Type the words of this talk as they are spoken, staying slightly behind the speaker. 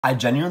I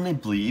genuinely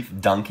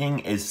believe dunking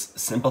is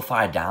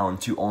simplified down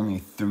to only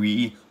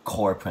 3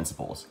 core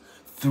principles.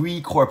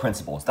 3 core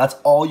principles. That's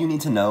all you need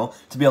to know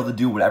to be able to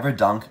do whatever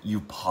dunk you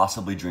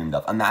possibly dreamed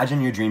of.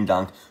 Imagine your dream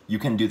dunk. You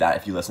can do that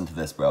if you listen to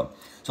this, bro.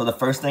 So the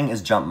first thing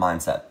is jump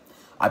mindset.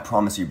 I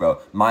promise you,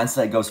 bro.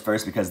 Mindset goes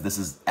first because this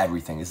is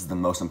everything. This is the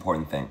most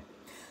important thing.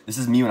 This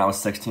is me when I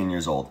was 16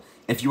 years old.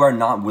 If you are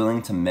not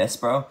willing to miss,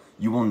 bro,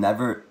 you will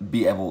never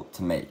be able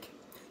to make.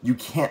 You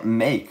can't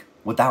make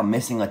without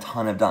missing a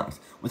ton of dunks,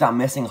 without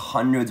missing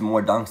hundreds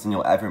more dunks than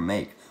you'll ever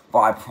make. But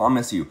I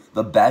promise you,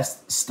 the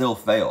best still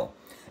fail.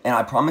 And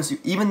I promise you,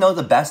 even though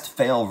the best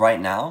fail right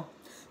now,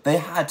 they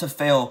had to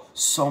fail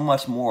so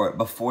much more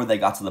before they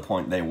got to the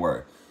point they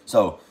were.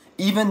 So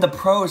even the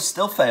pros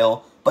still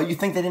fail, but you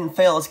think they didn't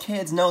fail as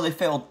kids? No, they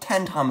failed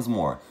 10 times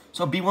more.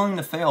 So be willing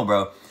to fail,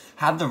 bro.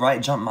 Have the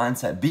right jump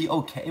mindset. Be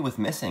okay with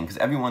missing, because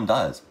everyone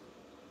does.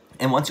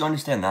 And once you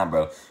understand that,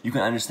 bro, you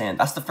can understand.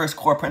 That's the first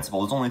core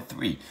principle. There's only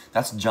 3.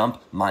 That's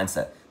jump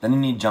mindset. Then you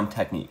need jump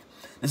technique.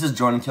 This is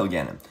Jordan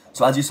Kilgannon.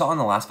 So as you saw in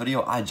the last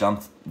video, I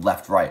jumped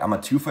left-right. I'm a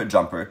 2-foot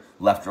jumper,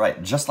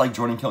 left-right, just like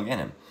Jordan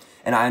Kilgannon.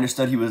 And I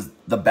understood he was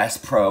the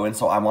best pro, and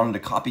so I wanted to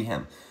copy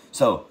him.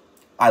 So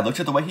I looked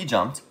at the way he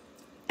jumped,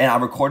 and I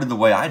recorded the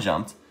way I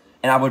jumped,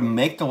 and I would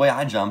make the way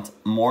I jumped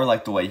more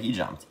like the way he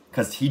jumped,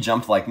 because he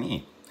jumped like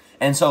me.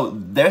 And so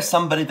there's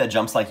somebody that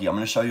jumps like you. I'm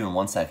going to show you in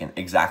 1 second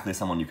exactly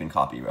someone you can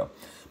copy, bro.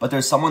 But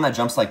there's someone that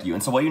jumps like you.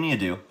 And so what you need to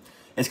do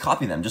is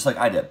copy them just like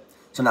I did.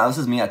 So now this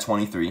is me at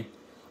 23.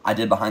 I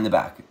did behind the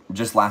back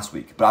just last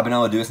week. But I've been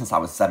able to do it since I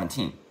was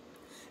 17.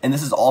 And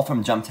this is all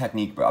from jump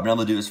technique, bro. I've been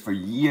able to do this for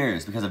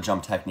years because of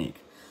jump technique.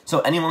 So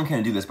anyone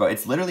can do this, bro.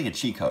 It's literally a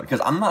cheat code because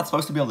I'm not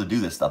supposed to be able to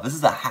do this stuff. This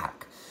is a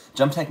hack.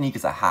 Jump technique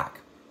is a hack.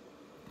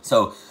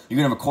 So you're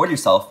going to record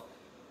yourself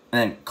and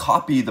then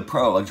copy the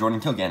pro like Jordan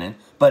Kilgannon.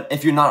 But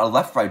if you're not a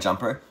left-right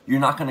jumper, you're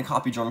not going to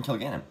copy Jordan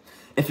Kilgannon.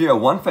 If you're a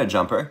 1-foot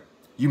jumper,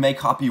 you may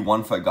copy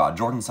 1-foot god,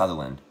 Jordan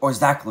Sutherland, or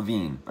Zach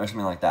Levine, or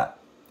something like that.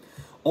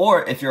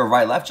 Or if you're a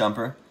right-left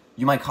jumper,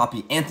 you might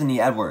copy Anthony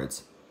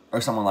Edwards,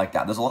 or someone like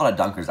that. There's a lot of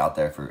dunkers out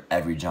there for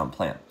every jump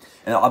plant.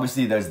 And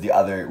obviously there's the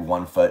other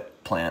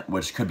 1-foot plant,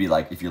 which could be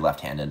like if you're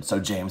left-handed, so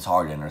James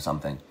Harden or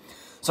something.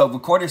 So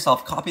record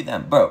yourself, copy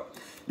them. Bro,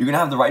 you're going to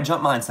have the right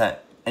jump mindset,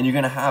 and you're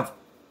going to have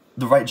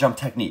the right jump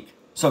technique.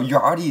 So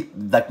you're already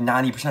like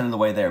 90% of the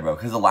way there, bro.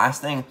 Because the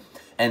last thing,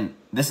 and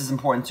this is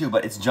important too,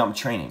 but it's jump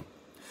training.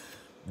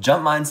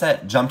 Jump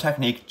mindset, jump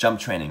technique, jump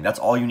training. That's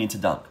all you need to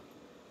dunk.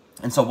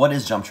 And so what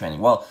is jump training?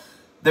 Well,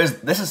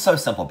 this is so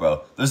simple,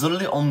 bro. There's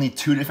literally only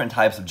 2 different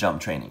types of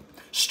jump training.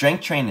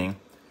 Strength training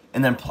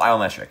and then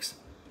plyometrics.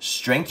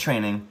 Strength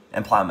training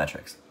and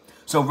plyometrics.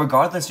 So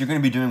regardless, you're going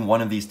to be doing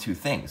one of these 2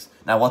 things.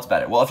 Now, what's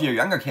better? Well, if you're a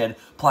younger kid,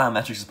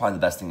 plyometrics is probably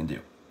the best thing to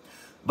do.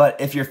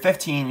 But if you're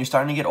 15, you're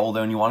starting to get older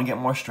and you want to get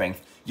more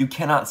strength, you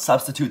cannot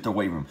substitute the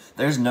weight room.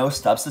 There's no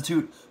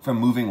substitute for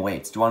moving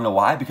weights. Do you want to know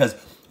why? Because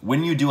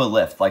when you do a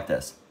lift like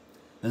this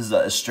is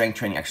a strength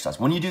training exercise.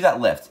 When you do that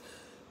lift,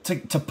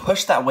 to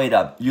push that weight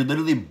up, you're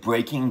literally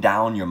breaking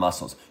down your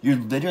muscles. You're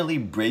literally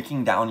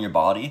breaking down your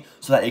body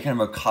so that it can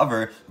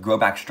recover, grow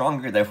back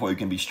stronger, therefore you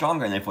can be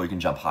stronger, and therefore you can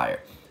jump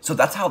higher. So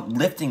that's how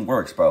lifting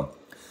works, bro.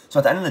 So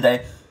at the end of the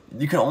day,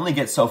 you can only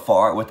get so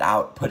far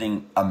without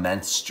putting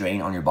immense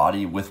strain on your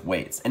body with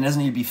weights. And it doesn't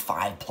need to be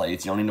 5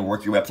 plates. You don't need to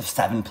work your way up to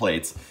 7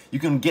 plates. You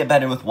can get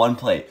better with 1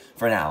 plate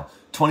for now.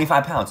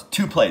 25 pounds,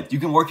 2 plates. You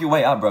can work your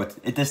way up, bro.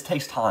 This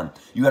takes time.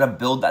 You gotta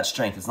build that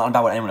strength. It's not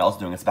about what anyone else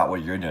is doing. It's about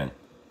what you're doing.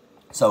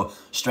 So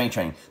strength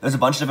training. There's a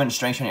bunch of different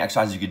strength training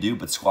exercises you could do,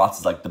 but squats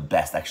is like the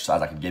best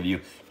exercise I could give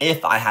you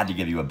if I had to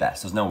give you a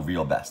best. There's no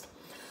real best.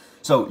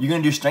 So you're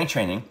gonna do strength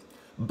training,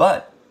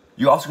 but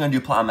you're also gonna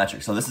do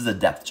plyometrics. So this is a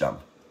depth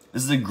jump.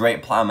 This is a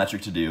great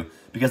plyometric to do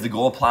because the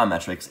goal of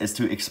plyometrics is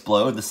to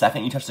explode the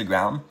second you touch the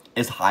ground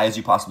as high as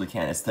you possibly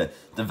can. It's to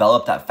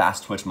develop that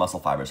fast twitch muscle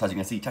fiber. So as you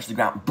can see, touch the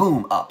ground,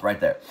 boom, up right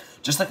there.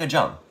 Just like a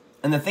jump.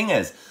 And the thing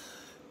is,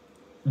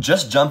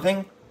 just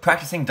jumping,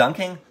 practicing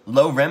dunking,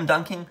 low rim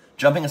dunking,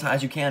 jumping as high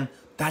as you can,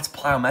 that's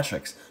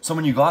plyometrics. So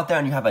when you go out there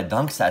and you have a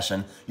dunk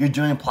session, you're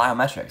doing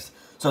plyometrics.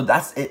 So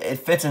it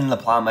fits in the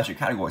plyometric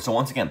category. So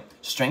once again,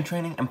 strength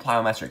training and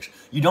plyometrics.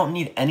 You don't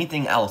need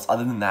anything else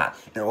other than that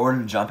in order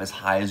to jump as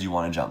high as you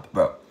want to jump.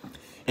 Bro,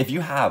 if you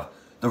have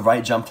the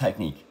right jump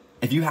technique,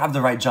 if you have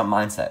the right jump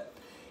mindset,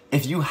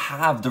 if you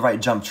have the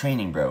right jump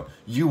training, bro,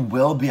 you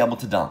will be able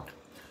to dunk.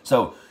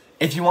 So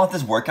if you want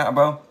this workout,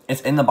 bro, it's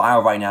in the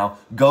bio right now.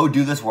 Go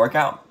do this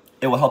workout.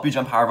 It will help you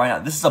jump higher right now.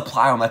 This is a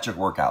plyometric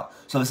workout.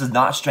 So this is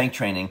not strength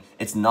training.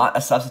 It's not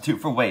a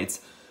substitute for weights.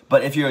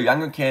 But if you're a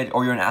younger kid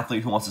or you're an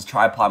athlete who wants to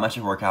try a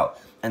plyometric workout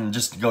and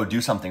just go do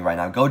something right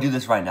now, go do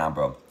this right now,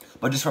 bro.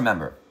 But just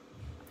remember,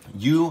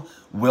 you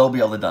will be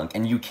able to dunk,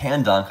 and you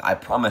can dunk. I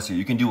promise you.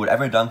 You can do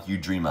whatever dunk you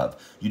dream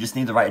of. You just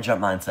need the right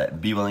jump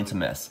mindset. Be willing to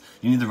miss.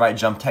 You need the right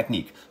jump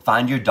technique.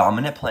 Find your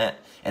dominant plant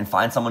and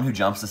find someone who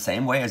jumps the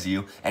same way as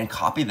you and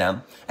copy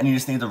them. And you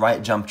just need the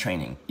right jump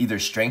training, either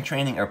strength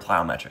training or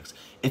plyometrics.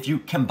 If you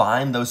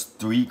combine those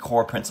 3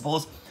 core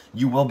principles,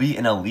 you will be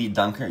an elite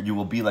dunker. You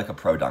will be like a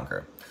pro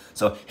dunker.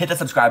 So hit the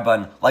subscribe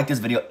button, like this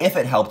video if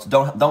it helped.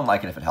 Don't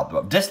like it if it helped,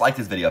 bro. Dislike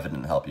this video if it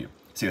didn't help you.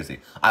 Seriously,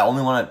 I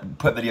only want to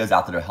put videos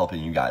out that are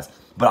helping you guys.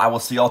 But I will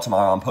see y'all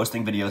tomorrow. I'm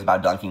posting videos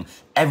about dunking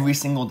every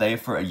single day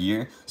for a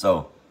year,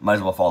 so might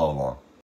as well follow along.